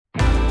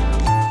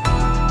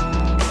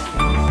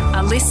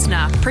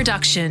listener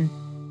production.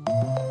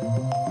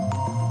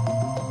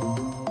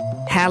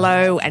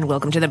 Hello and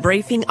welcome to The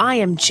Briefing. I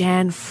am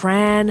Jan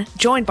Fran,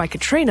 joined by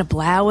Katrina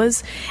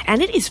Blowers, and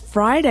it is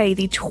Friday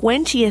the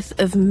 20th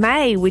of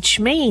May, which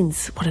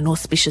means, what an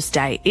auspicious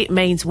day, it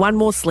means one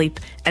more sleep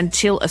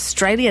until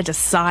Australia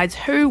decides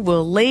who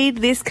will lead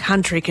this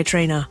country,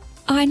 Katrina.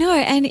 I know,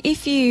 and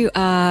if you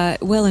are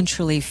well and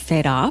truly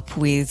fed up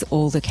with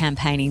all the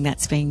campaigning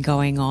that's been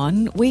going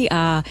on, we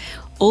are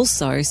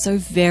also so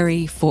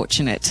very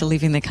fortunate to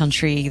live in the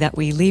country that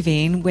we live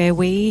in, where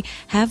we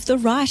have the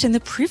right and the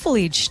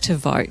privilege to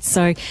vote.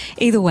 So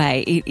either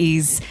way, it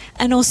is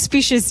an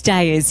auspicious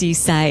day, as you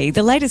say.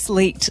 The latest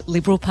leaked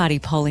Liberal Party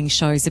polling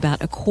shows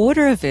about a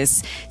quarter of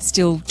us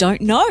still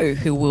don't know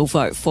who we'll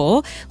vote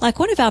for, like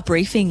one of our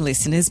briefing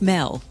listeners,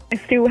 Mel. I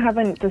still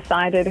haven't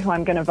decided who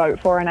I'm going to vote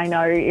for, and I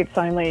know it's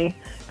only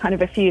kind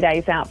of a few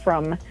days out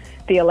from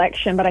the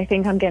election, but I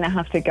think I'm going to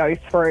have to go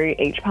through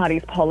each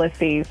party's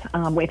policies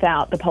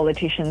without the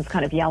politicians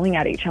kind of yelling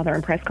at each other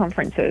in press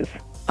conferences.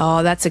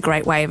 Oh, that's a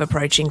great way of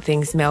approaching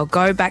things, Mel.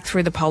 Go back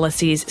through the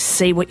policies,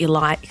 see what you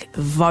like,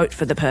 vote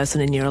for the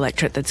person in your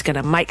electorate that's going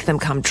to make them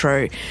come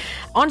true.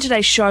 On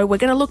today's show, we're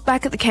going to look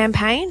back at the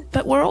campaign,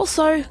 but we're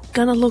also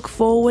going to look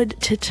forward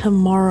to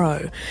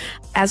tomorrow.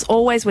 As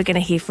always, we're going to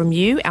hear from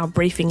you, our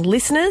briefing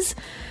listeners,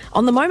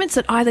 on the moments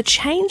that either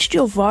changed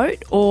your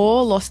vote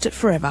or lost it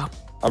forever.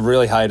 I've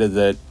really hated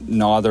that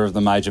neither of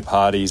the major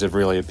parties have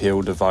really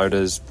appealed to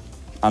voters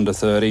under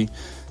 30,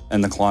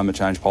 and the climate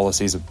change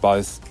policies of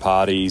both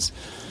parties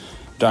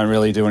don't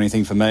really do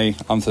anything for me.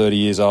 I'm 30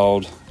 years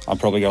old. I've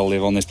probably got to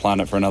live on this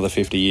planet for another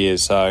 50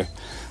 years. So,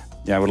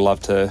 yeah, I would love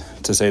to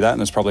see that,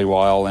 and it's probably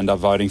why I'll end up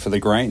voting for the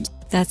Greens.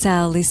 That's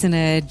our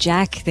listener,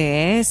 Jack,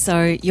 there.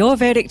 So your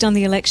verdict on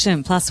the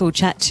election, plus we'll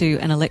chat to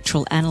an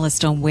electoral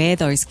analyst on where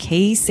those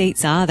key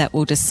seats are that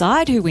will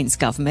decide who wins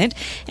government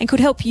and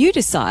could help you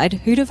decide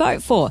who to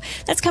vote for.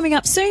 That's coming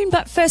up soon,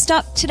 but first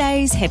up,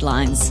 today's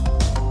headlines.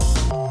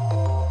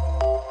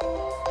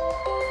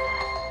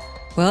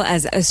 Well,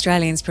 as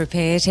Australians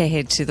prepare to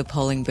head to the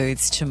polling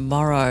booths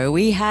tomorrow,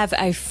 we have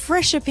a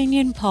fresh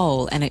opinion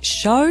poll and it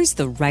shows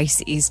the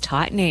race is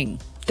tightening.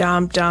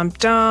 Dum, dum,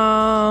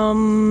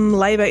 dum.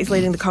 Labor is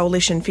leading the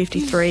coalition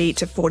 53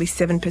 to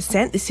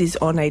 47%. This is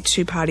on a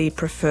two-party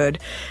preferred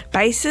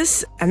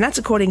basis, and that's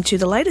according to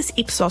the latest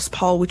Ipsos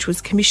poll, which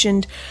was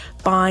commissioned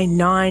by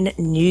 9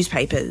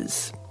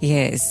 newspapers.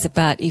 Yes,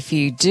 but if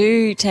you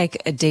do take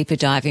a deeper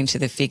dive into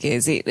the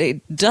figures,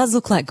 it does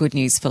look like good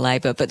news for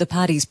Labor, but the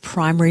party's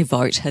primary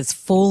vote has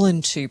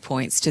fallen 2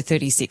 points to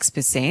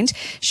 36%,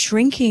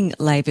 shrinking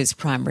Labor's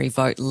primary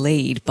vote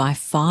lead by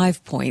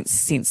 5 points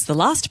since the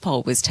last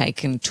poll was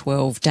taken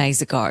 12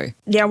 days ago.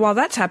 Yeah, while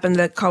that's happened,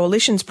 the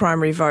coalition's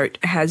primary vote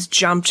has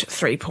jumped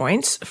 3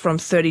 points from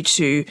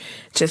 32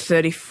 to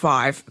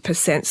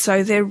 35%.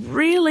 So they're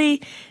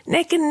really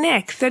neck and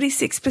neck,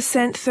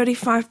 36%,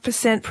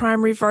 35%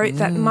 primary vote.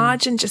 That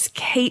margin just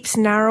keeps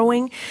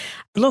narrowing.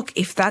 Look,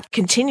 if that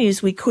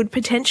continues, we could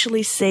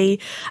potentially see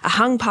a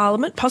hung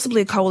parliament,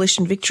 possibly a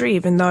coalition victory,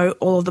 even though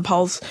all of the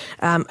polls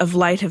of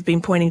late have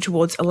been pointing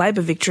towards a Labor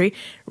victory.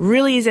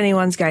 Really is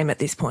anyone's game at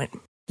this point.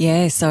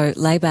 Yeah, so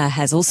Labor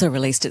has also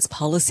released its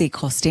policy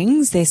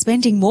costings. They're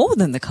spending more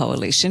than the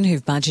coalition,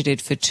 who've budgeted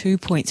for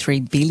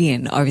 $2.3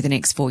 billion over the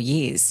next 4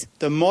 years.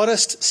 The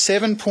modest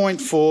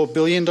 $7.4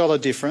 billion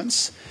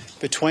difference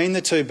between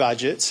the two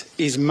budgets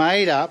is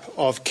made up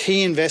of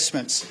key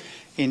investments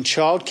in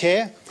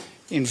childcare,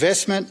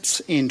 investments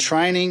in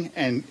training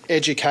and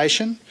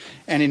education,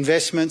 and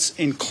investments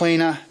in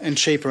cleaner and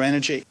cheaper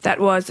energy. That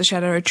was the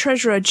Shadow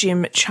Treasurer,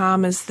 Jim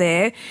Chalmers,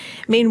 there.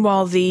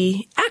 Meanwhile,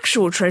 the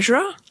actual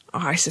Treasurer,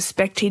 I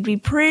suspect he'd be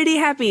pretty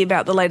happy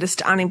about the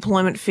latest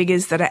unemployment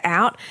figures that are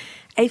out.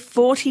 A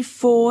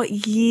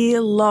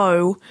 44-year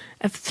low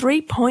of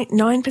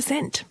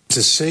 3.9%.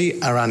 To see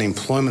our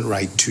unemployment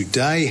rate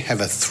today have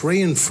a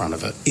 3 in front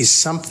of it is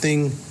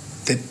something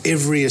that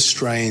every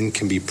Australian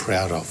can be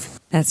proud of.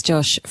 That's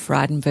Josh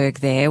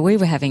Frydenberg there. We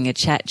were having a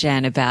chat,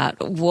 Jan, about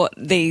what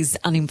these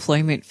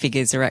unemployment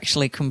figures are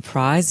actually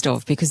comprised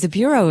of, because the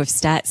Bureau of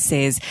Stats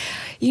says,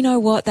 you know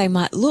what, they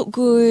might look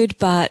good,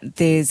 but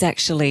there's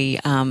actually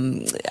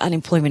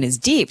unemployment has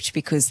dipped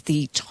because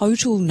the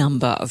total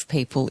number of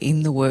people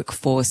in the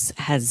workforce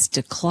has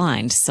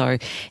declined. So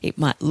it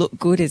might look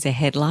good as a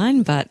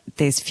headline, but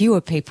there's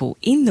fewer people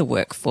in the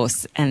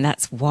workforce, and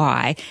that's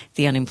why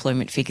the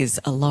unemployment figures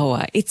are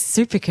lower. It's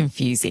super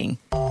confusing.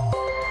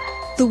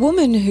 The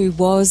woman who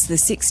was the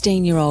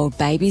 16-year-old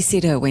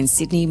babysitter when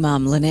Sydney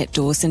mum Lynette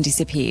Dawson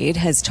disappeared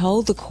has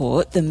told the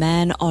court the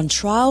man on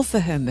trial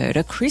for her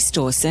murder, Chris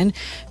Dawson,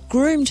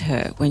 groomed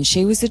her when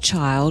she was a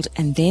child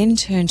and then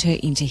turned her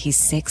into his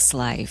sex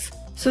slave.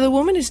 So the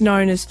woman is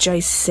known as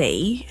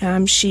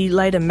JC. She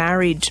later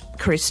married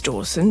Chris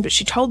Dawson, but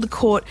she told the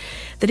court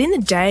that in the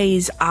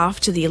days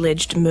after the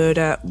alleged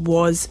murder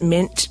was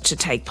meant to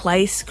take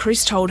place,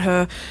 Chris told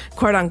her,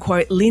 quote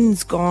unquote,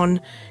 Lynn's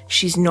gone,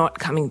 she's not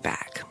coming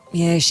back.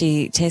 Yeah,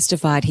 she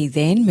testified he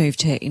then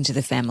moved her into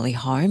the family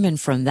home,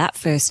 and from that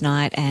first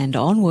night and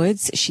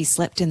onwards, she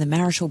slept in the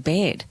marital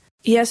bed.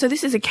 Yeah, so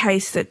this is a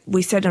case that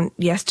we said on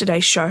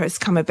yesterday's show has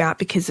come about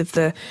because of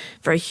the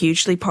very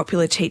hugely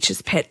popular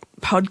Teacher's Pet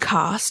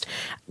podcast.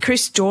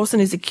 Chris Dawson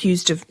is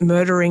accused of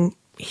murdering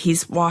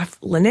his wife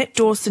Lynette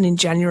Dawson in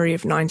January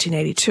of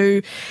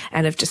 1982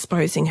 and of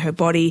disposing her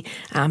body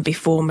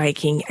before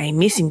making a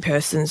missing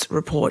persons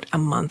report a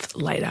month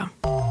later.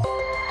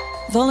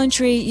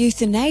 Voluntary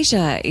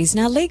euthanasia is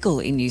now legal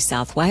in New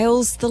South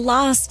Wales, the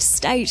last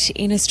state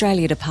in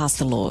Australia to pass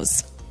the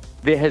laws.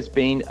 There has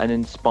been an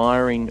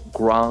inspiring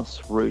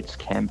grassroots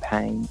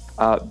campaign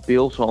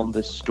built on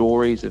the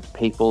stories of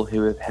people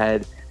who have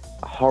had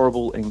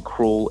horrible and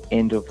cruel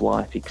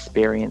end-of-life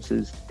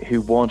experiences,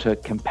 who want a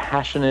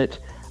compassionate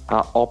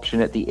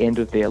option at the end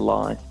of their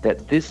life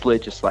that this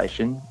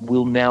legislation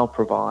will now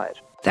provide.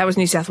 That was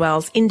New South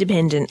Wales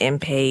Independent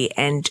MP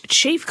and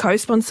chief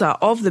co-sponsor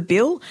of the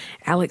bill,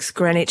 Alex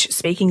Greenwich,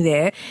 speaking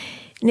there.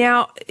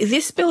 Now,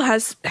 this bill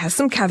has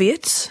some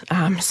caveats,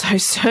 so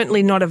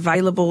certainly not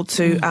available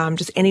to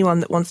just anyone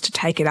that wants to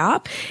take it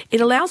up. It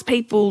allows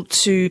people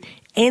to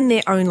end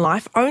their own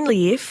life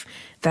only if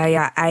they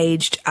are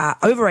aged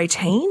over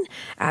 18,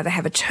 they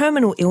have a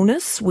terminal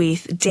illness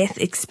with death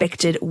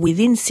expected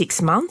within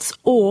 6 months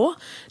or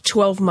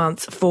 12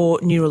 months for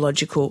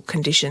neurological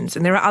conditions.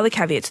 And there are other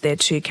caveats there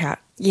too, Kat.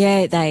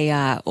 Yeah, they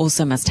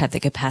also must have the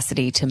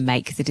capacity to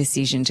make the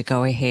decision to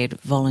go ahead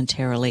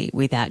voluntarily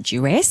without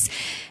duress.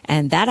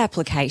 And that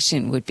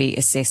application would be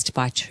assessed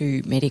by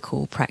 2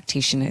 medical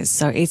practitioners.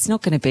 So it's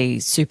not going to be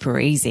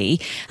super easy.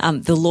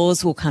 The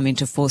laws will come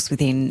into force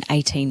within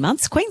 18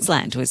 months.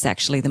 Queensland was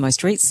actually the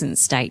most recent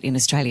state in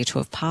Australia to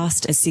have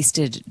passed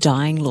assisted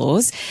dying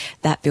laws.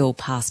 That bill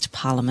passed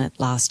Parliament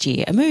last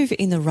year. A move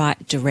in the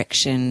right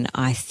direction,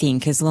 I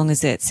think, as long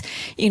as it's,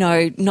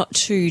 not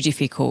too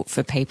difficult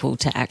for people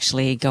to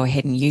actually go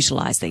ahead and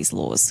utilise these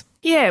laws.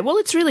 Yeah, well,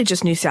 it's really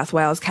just New South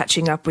Wales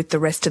catching up with the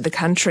rest of the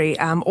country.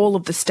 All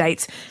of the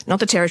states, not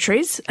the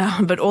territories,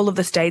 but all of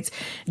the states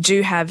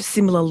do have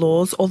similar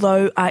laws,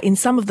 although in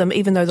some of them,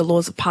 even though the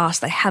laws are passed,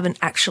 they haven't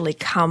actually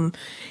come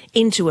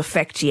into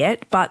effect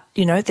yet. But,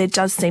 there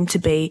does seem to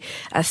be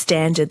a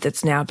standard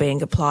that's now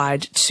being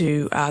applied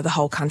to the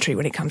whole country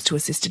when it comes to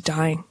assisted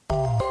dying.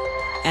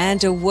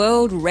 And a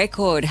world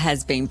record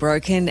has been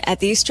broken at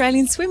the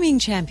Australian Swimming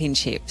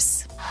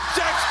Championships.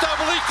 Jack's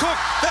doubly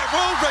cooked. That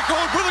world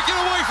record, will it get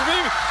away from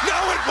him? No,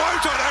 it won't,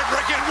 I don't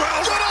reckon.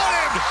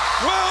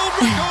 World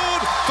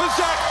record for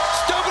Zach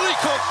doubly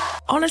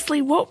cooked.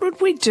 Honestly, what would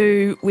we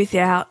do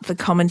without the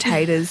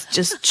commentators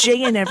just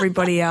geeing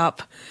everybody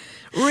up,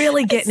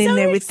 really getting in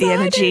there with the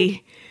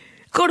energy?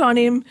 Good on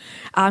him.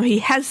 He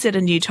has set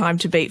a new time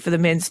to beat for the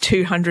men's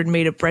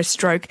 200-metre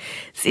breaststroke,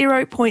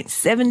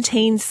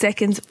 0.17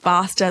 seconds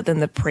faster than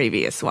the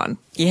previous one.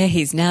 Yeah,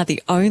 he's now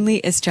the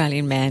only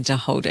Australian man to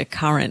hold a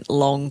current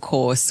long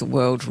course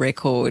world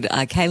record.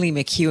 Kaylee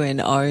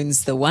McEwen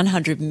owns the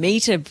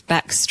 100-metre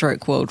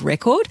backstroke world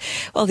record,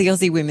 while the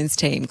Aussie women's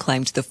team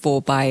claimed the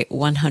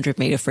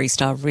 4x100-metre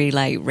freestyle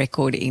relay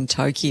record in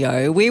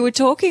Tokyo. We were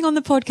talking on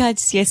the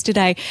podcast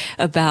yesterday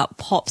about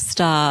pop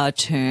star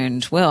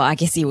turned, well, I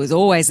guess he was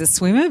always a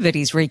swimmer, but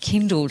he's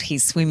rekindled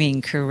his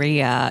swimming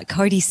career,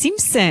 Cody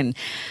Simpson.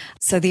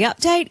 So the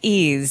update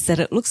is that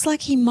it looks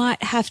like he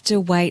might have to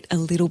wait a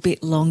little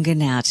bit longer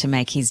now to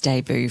make his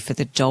debut for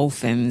the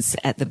Dolphins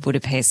at the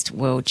Budapest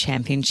World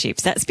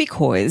Championships. That's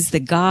because the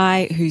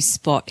guy whose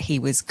spot he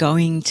was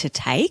going to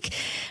take,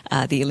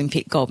 the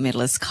Olympic gold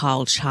medalist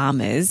Kyle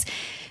Chalmers,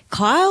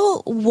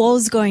 Kyle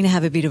was going to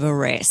have a bit of a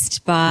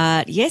rest,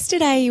 but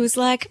yesterday he was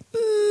like,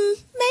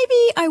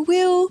 maybe I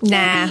will,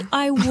 maybe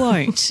I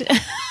won't.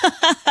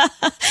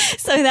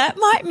 So that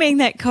might mean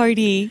that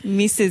Cody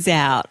misses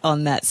out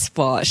on that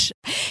spot.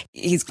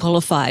 He's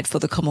qualified for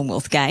the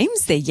Commonwealth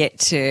Games. They're yet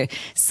to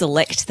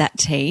select that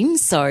team.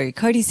 So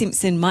Cody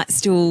Simpson might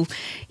still,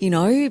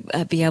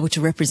 be able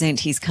to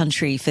represent his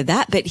country for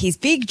that. But his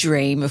big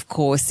dream, of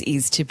course,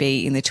 is to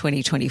be in the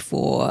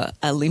 2024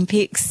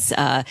 Olympics.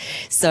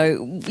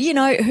 So,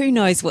 who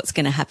knows what's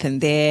going to happen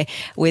there,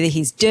 whether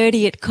he's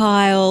dirty at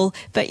Kyle.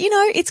 But,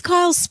 it's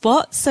Kyle's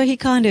spot. So he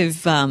kind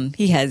of,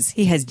 he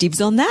has dibs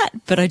on that.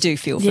 But I do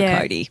feel for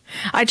Cody.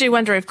 I do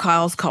wonder if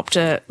Kyle's copped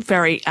a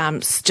very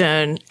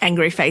stern,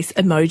 angry face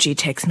emoji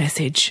text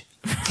message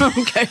from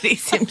Cody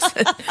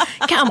Simpson.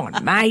 Come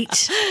on,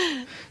 mate.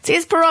 It's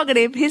his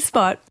prerogative, his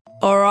spot.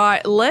 All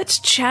right, let's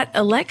chat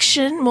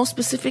election. More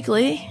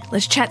specifically,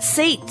 let's chat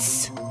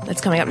seats. That's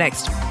coming up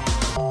next.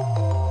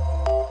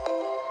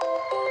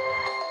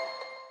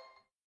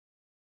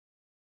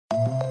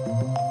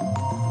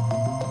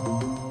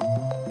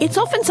 It's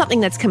often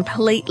something that's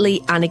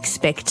completely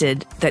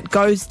unexpected that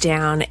goes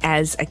down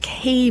as a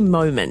key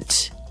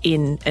moment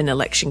in an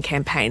election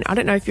campaign. I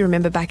don't know if you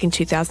remember back in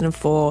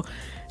 2004,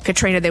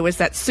 Katrina, there was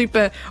that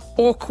super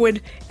awkward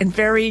and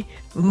very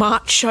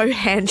macho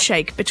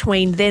handshake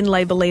between then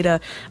Labor leader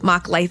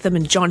Mark Latham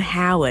and John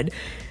Howard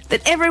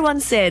that everyone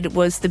said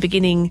was the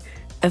beginning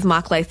of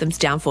Mark Latham's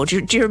downfall.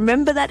 Do you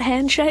remember that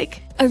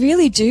handshake? I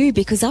really do,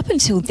 because up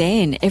until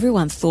then,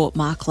 everyone thought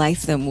Mark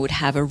Latham would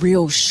have a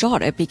real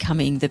shot at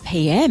becoming the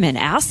PM and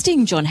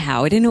ousting John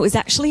Howard. And it was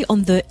actually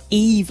on the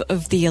eve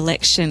of the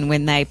election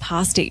when they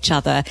passed each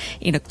other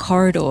in a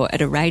corridor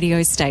at a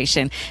radio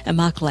station. And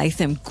Mark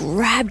Latham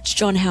grabbed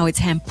John Howard's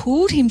hand,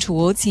 pulled him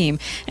towards him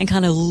and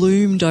kind of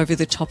loomed over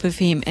the top of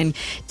him and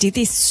did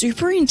this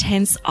super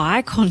intense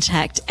eye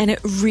contact. And it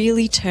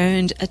really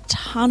turned a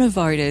ton of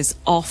voters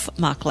off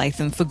Mark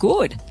Latham for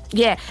good.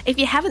 Yeah, if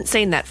you haven't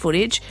seen that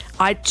footage,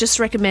 I just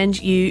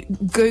recommend you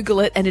Google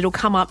it and it'll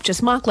come up,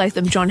 just Mark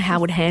Latham, John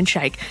Howard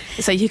handshake,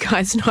 so you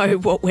guys know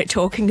what we're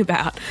talking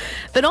about.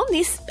 But on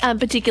this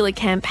particular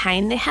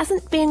campaign, there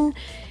hasn't been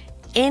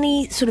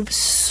any sort of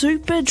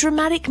super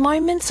dramatic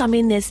moments. I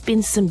mean, there's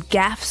been some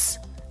gaffes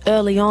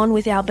early on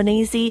with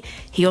Albanese.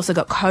 He also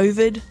got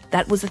COVID.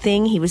 That was a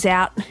thing. He was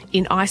out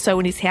in ISO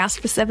in his house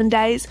for 7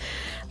 days.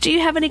 Do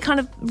you have any kind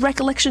of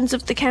recollections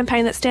of the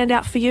campaign that stand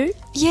out for you?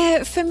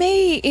 Yeah, for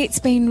me, it's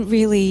been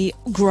really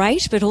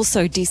great, but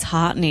also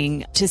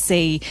disheartening to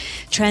see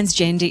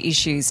transgender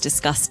issues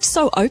discussed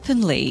so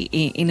openly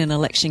in an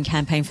election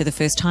campaign for the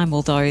first time,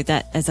 although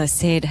that, as I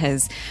said,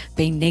 has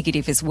been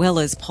negative as well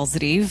as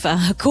positive.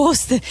 Of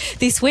course,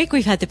 this week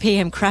we've had the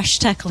PM crash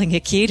tackling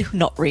a kid.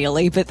 Not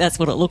really, but that's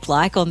what it looked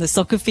like on the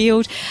soccer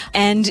field.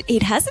 And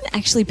it hasn't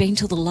actually been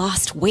till the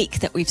last week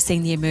that we've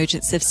seen the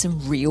emergence of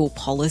some real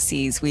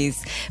policies,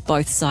 with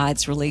both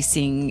sides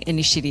releasing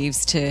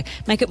initiatives to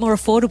make it more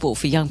affordable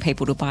for young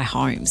people to buy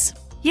homes.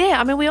 Yeah,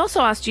 I mean, we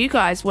also asked you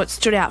guys what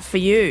stood out for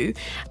you,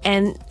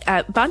 and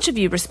a bunch of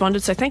you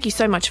responded, so thank you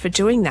so much for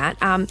doing that.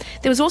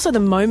 There was also the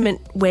moment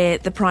where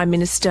the Prime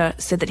Minister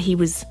said that he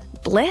was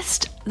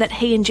blessed that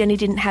he and Jenny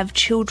didn't have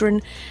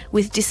children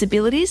with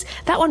disabilities.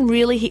 That one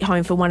really hit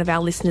home for one of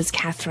our listeners,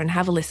 Catherine.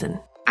 Have a listen.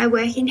 I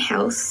work in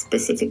health,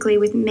 specifically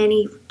with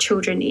many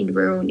children in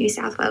rural New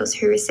South Wales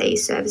who receive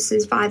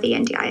services via the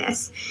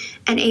NDIS,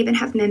 and even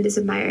have members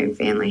of my own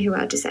family who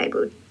are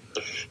disabled.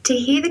 To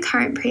hear the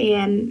current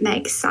PM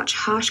make such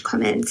harsh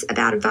comments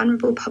about a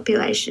vulnerable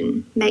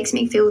population makes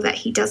me feel that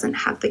he doesn't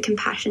have the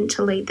compassion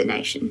to lead the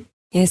nation.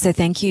 Yeah, so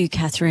thank you,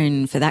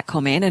 Catherine, for that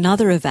comment.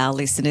 Another of our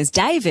listeners,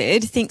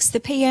 David, thinks the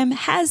PM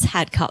has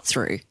had cut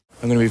through.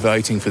 I'm going to be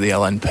voting for the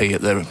LNP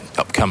at the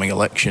upcoming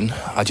election.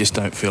 I just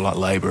don't feel like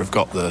Labor have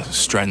got the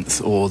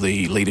strength or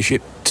the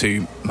leadership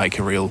to make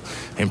a real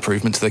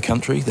improvement to the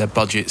country. Their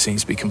budget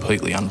seems to be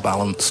completely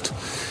unbalanced,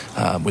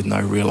 with no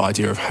real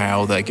idea of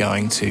how they're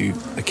going to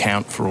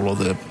account for all of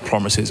the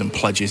promises and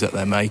pledges that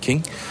they're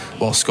making.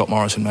 While Scott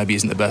Morrison maybe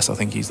isn't the best, I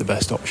think he's the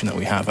best option that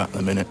we have at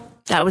the minute.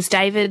 That was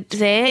David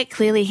there.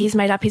 Clearly he's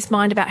made up his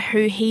mind about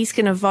who he's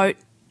going to vote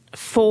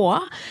for.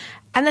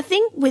 And the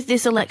thing with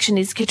this election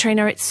is,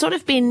 Katrina, it's sort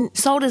of been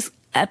sold as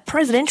a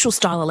presidential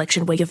style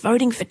election where you're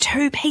voting for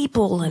two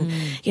people and,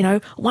 you know,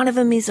 one of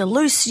them is a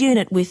loose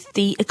unit with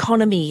the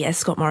economy, as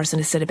Scott Morrison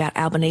has said about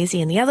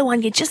Albanese, and the other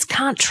one you just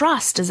can't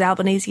trust, as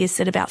Albanese has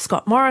said about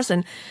Scott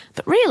Morrison.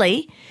 But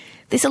really,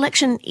 this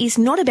election is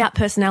not about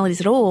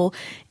personalities at all.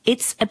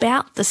 It's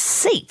about the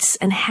seats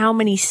and how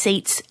many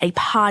seats a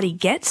party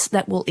gets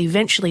that will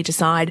eventually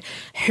decide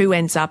who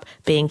ends up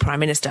being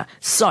Prime Minister.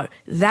 So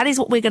that is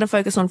what we're going to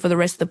focus on for the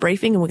rest of the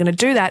briefing, and we're going to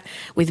do that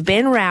with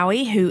Ben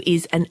Rowie, who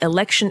is an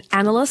election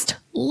analyst,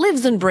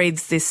 lives and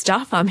breathes this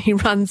stuff. He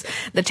runs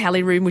the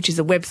Tally Room, which is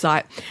a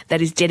website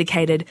that is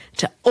dedicated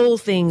to all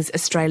things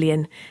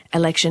Australian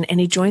election, and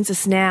he joins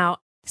us now.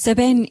 So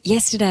Ben,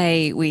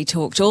 yesterday we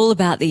talked all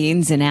about the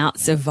ins and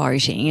outs of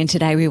voting, and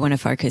today we want to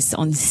focus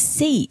on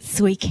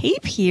seats. We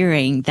keep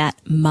hearing that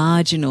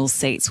marginal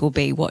seats will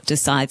be what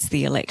decides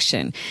the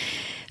election.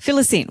 Fill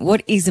us in.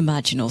 What is a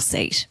marginal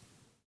seat?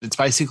 It's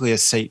basically a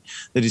seat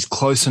that is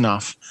close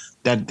enough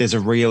that there's a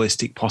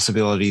realistic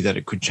possibility that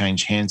it could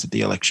change hands at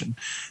the election.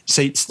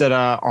 Seats that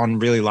are on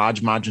really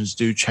large margins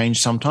do change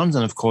sometimes,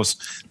 and of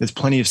course there's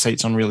plenty of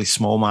seats on really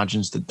small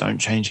margins that don't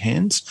change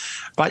hands.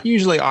 But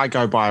usually I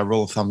go by a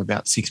rule of thumb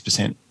about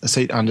 6%. A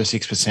seat under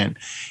 6%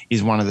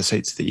 is one of the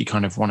seats that you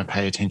kind of want to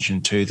pay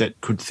attention to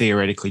that could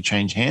theoretically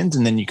change hands,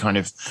 and then you kind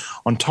of,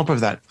 on top of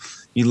that,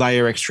 you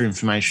layer extra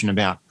information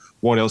about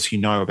what else you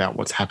know about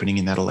what's happening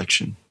in that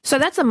election. So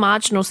that's a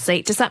marginal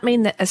seat. Does that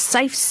mean that a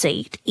safe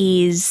seat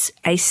is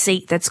a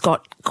seat that's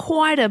got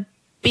quite a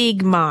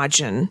big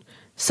margin,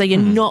 so you're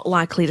not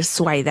likely to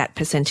sway that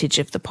percentage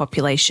of the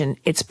population?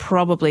 It's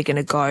probably going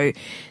to go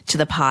to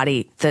the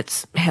party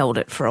that's held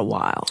it for a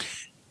while.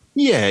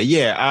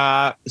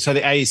 Yeah. So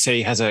the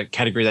AEC has a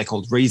category they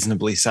call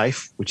reasonably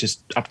safe, which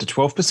is up to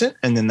 12%,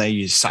 and then they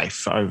use safe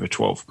for over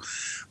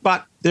 12.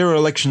 But there are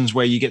elections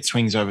where you get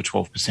swings over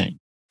 12%.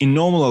 In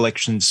normal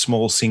elections,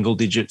 small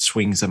single-digit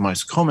swings are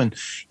most common.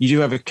 You do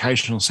have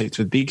occasional seats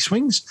with big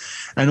swings,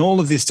 and all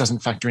of this doesn't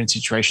factor in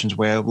situations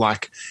where,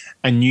 like,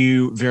 a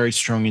new, very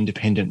strong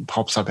independent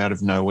pops up out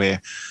of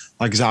nowhere,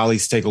 like Zali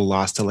Steggall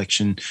last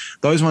election.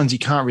 Those ones, you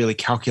can't really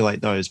calculate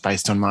those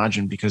based on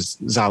margin because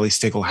Zali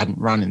Steggall hadn't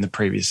run in the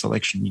previous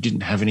election. You didn't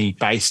have any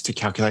base to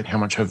calculate how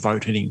much her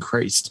vote had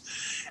increased.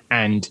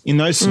 And in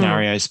those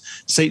scenarios,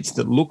 seats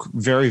that look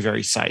very,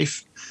 very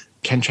safe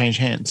can change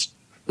hands.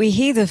 We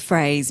hear the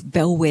phrase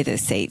bellwether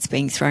seats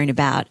being thrown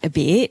about a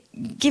bit.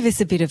 Give us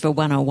a bit of a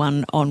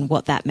 101 on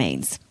what that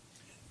means.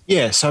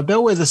 Yeah, so a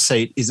bellwether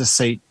seat is a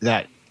seat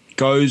that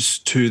goes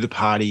to the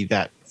party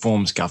that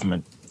forms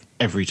government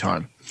every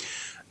time.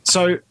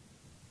 So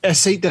a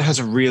seat that has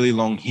a really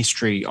long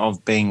history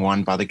of being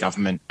won by the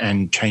government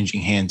and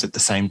changing hands at the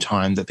same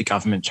time that the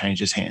government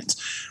changes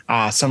hands.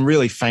 Some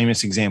really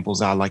famous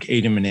examples are like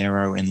Eden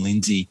Monaro and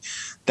Lindsay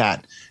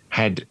that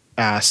had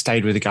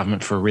stayed with the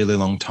government for a really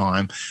long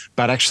time.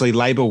 But actually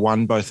Labor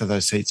won both of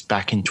those seats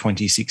back in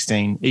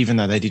 2016, even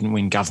though they didn't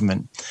win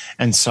government.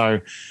 And so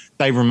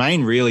they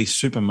remain really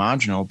super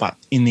marginal, but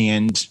in the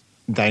end,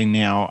 they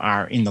now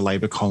are in the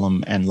Labor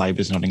column and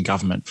Labor's not in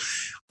government.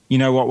 You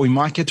know what? We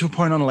might get to a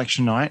point on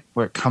election night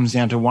where it comes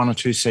down to one or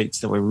two seats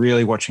that we're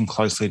really watching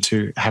closely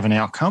to have an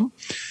outcome.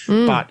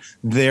 But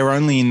they're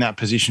only in that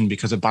position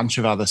because a bunch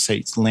of other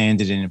seats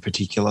landed in a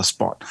particular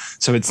spot.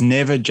 So it's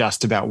never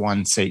just about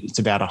one seat. It's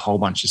about a whole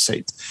bunch of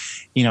seats.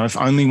 You know, if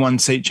only one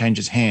seat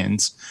changes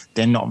hands,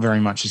 then not very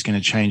much is going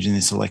to change in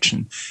this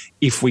election.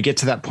 If we get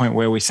to that point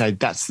where we say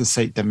that's the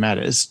seat that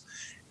matters,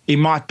 it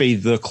might be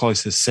the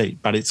closest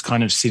seat, but it's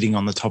kind of sitting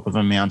on the top of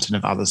a mountain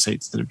of other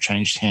seats that have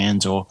changed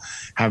hands or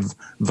have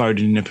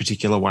voted in a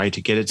particular way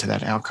to get it to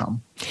that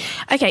outcome.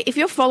 Okay, if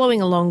you're following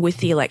along with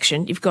the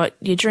election, you've got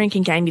your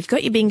drinking game, you've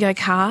got your bingo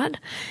card,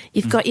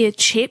 you've got your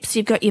chips,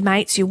 you've got your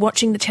mates, you're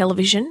watching the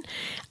television.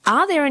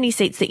 Are there any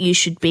seats that you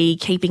should be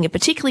keeping a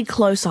particularly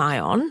close eye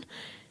on,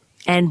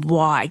 and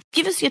why?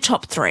 Give us your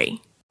top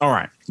three. All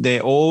right.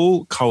 They're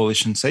all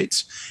coalition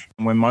seats,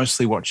 and we're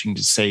mostly watching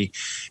to see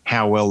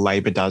how well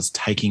Labor does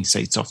taking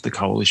seats off the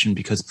coalition,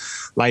 because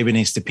Labor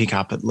needs to pick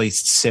up at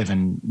least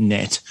 7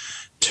 net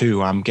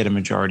to get a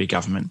majority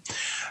government.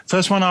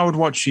 First one I would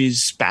watch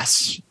is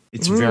Bass.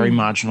 It's a very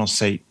marginal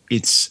seat.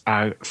 It's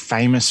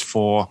famous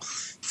for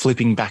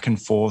flipping back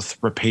and forth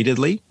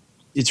repeatedly.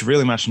 It's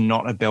really much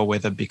not a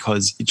bellwether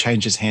because it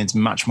changes hands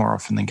much more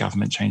often than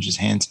government changes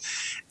hands.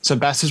 So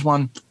Bass is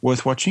one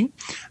worth watching.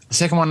 The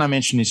second one I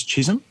mentioned is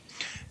Chisholm,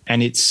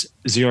 and it's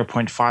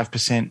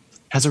 0.5%,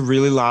 has a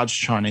really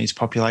large Chinese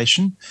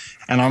population.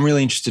 And I'm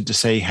really interested to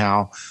see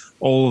how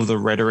all of the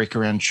rhetoric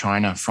around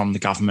China from the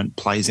government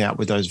plays out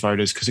with those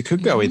voters, because it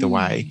could go either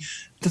way.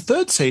 The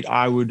third seat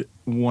I would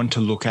want to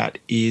look at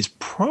is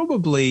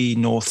probably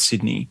North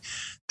Sydney.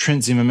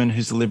 Trent Zimmerman,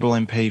 who's the Liberal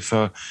MP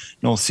for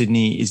North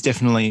Sydney, is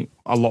definitely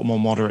a lot more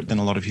moderate than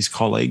a lot of his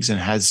colleagues and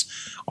has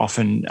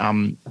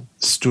often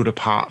stood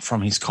apart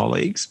from his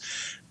colleagues.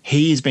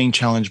 He is being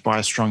challenged by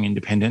a strong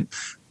independent,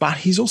 but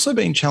he's also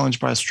being challenged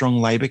by a strong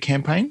Labor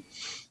campaign.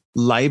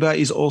 Labor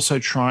is also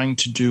trying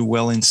to do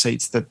well in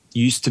seats that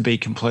used to be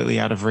completely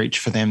out of reach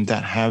for them,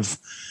 that have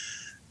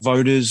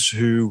voters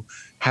who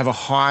have a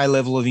high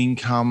level of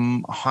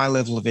income, a high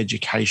level of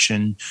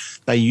education.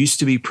 They used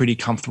to be pretty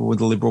comfortable with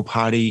the Liberal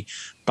Party,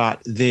 but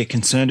they're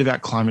concerned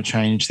about climate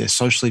change, they're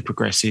socially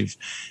progressive,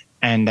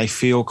 and they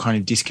feel kind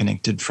of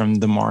disconnected from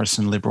the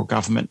Morrison Liberal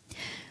government.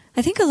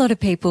 I think a lot of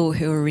people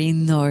who are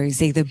in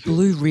those either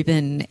blue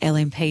ribbon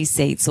LNP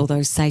seats or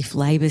those safe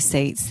Labor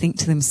seats think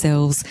to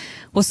themselves,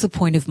 what's the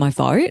point of my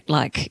vote?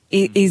 Like,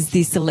 is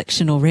this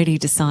election already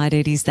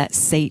decided? Is that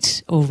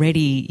seat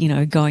already,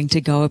 going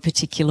to go a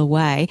particular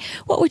way?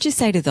 What would you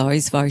say to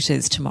those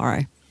voters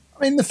tomorrow?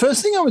 I mean, the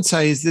first thing I would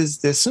say is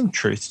there's some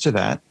truth to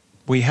that.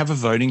 We have a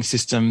voting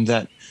system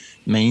that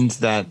means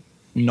that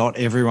not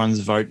everyone's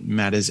vote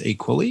matters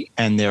equally,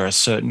 and there are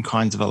certain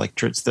kinds of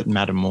electorates that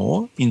matter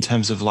more, in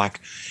terms of,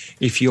 like,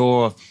 if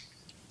you're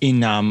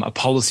in a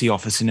policy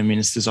office in a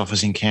minister's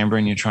office in Canberra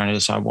and you're trying to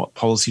decide what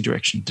policy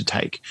direction to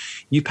take,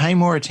 you pay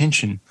more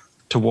attention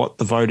to what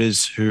the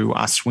voters who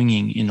are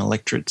swinging in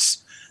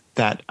electorates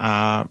that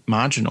are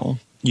marginal,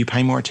 you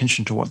pay more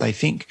attention to what they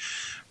think.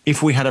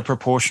 If we had a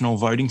proportional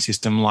voting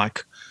system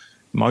like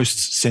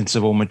most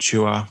sensible,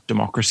 mature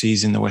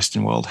democracies in the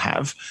Western world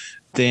have,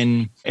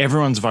 then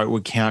everyone's vote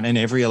would count and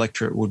every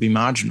electorate would be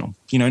marginal.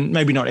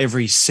 Maybe not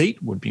every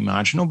seat would be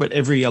marginal, but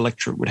every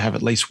electorate would have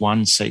at least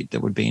one seat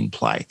that would be in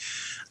play.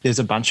 There's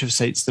a bunch of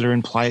seats that are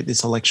in play at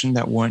this election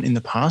that weren't in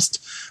the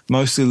past,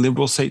 mostly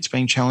Liberal seats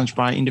being challenged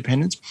by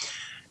independents.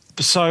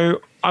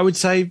 So I would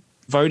say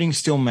voting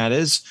still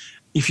matters.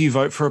 If you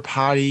vote for a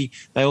party,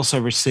 they also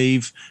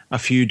receive a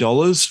few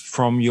dollars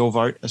from your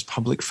vote as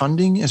public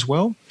funding as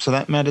well. So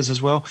that matters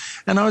as well.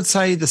 And I would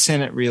say the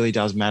Senate really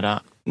does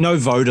matter. No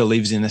voter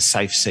lives in a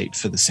safe seat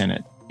for the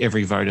Senate.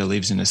 Every voter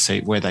lives in a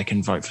seat where they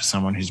can vote for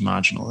someone who's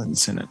marginal in the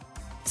Senate.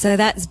 So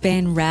that's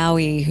Ben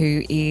Rowie,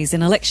 who is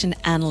an election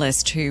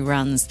analyst who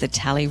runs the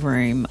Tally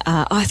Room.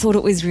 I thought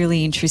it was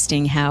really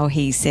interesting how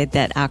he said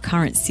that our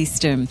current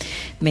system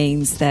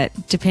means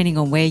that depending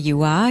on where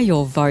you are,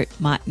 your vote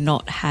might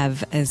not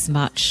have as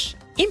much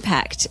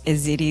impact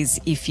as it is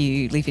if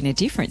you live in a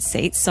different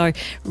seat. So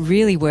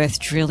really worth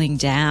drilling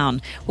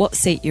down what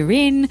seat you're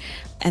in,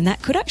 and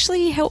that could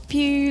actually help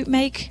you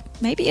make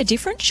maybe a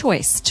different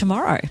choice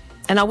tomorrow.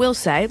 And I will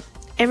say,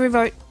 every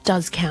vote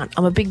does count.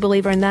 I'm a big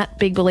believer in that,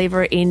 big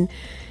believer in,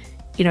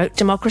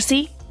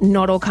 democracy.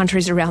 not all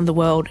countries around the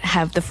world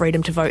have the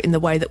freedom to vote in the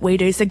way that we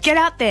do. So get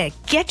out there,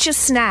 get your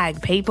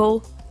snag,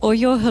 people. Or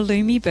your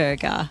halloumi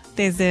burger.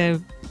 There's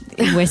in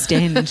West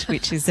End,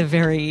 which is a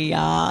very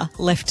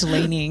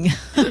left-leaning.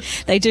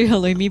 They do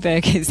halloumi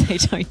burgers, they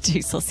don't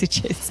do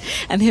sausages,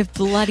 and they're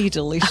bloody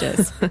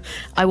delicious.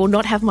 I will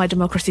not have my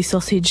democracy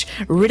sausage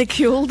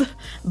ridiculed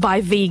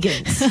by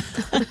vegans.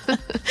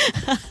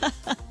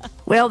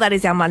 Well, that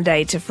is our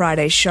Monday to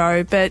Friday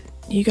show, but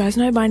you guys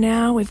know by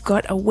now we've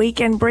got a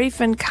weekend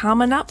briefing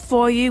coming up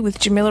for you with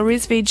Jamila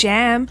Rizvi.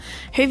 Jam,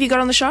 who have you got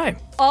on the show?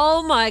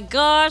 Oh my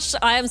gosh,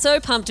 I am so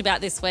pumped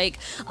about this week.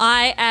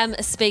 I am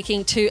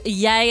speaking to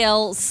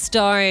Yael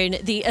Stone,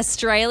 the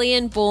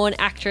Australian-born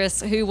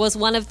actress who was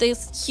one of the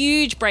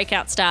huge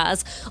breakout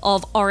stars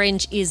of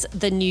Orange is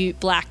the New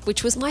Black,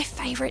 which was my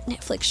favourite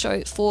Netflix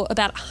show for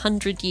about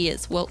 100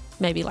 years. Well,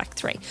 maybe like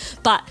 3.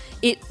 But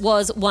it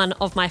was one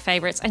of my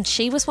favourites, and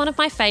she was one of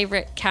my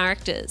favourite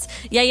characters.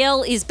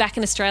 Yael is back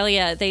in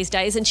Australia these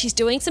days, and she's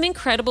doing some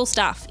incredible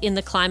stuff in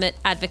the climate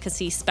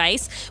advocacy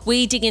space.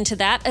 We dig into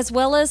that, as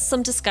well as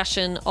some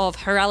discussion of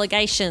her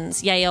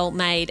allegations Yael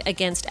made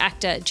against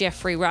actor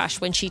Geoffrey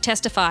Rush when she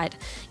testified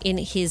in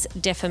his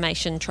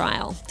defamation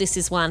trial. This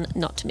is one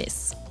not to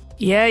miss.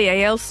 Yeah,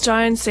 Yael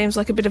Stone seems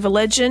like a bit of a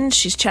legend.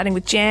 She's chatting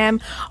with Jam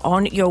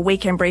on your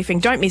weekend briefing.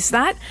 Don't miss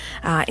that.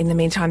 In the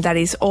meantime, that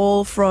is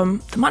all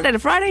from the Monday to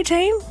Friday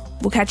team.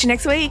 We'll catch you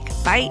next week.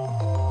 Bye.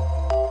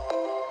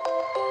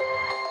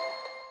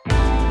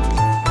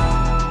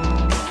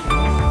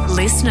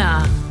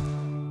 Listener.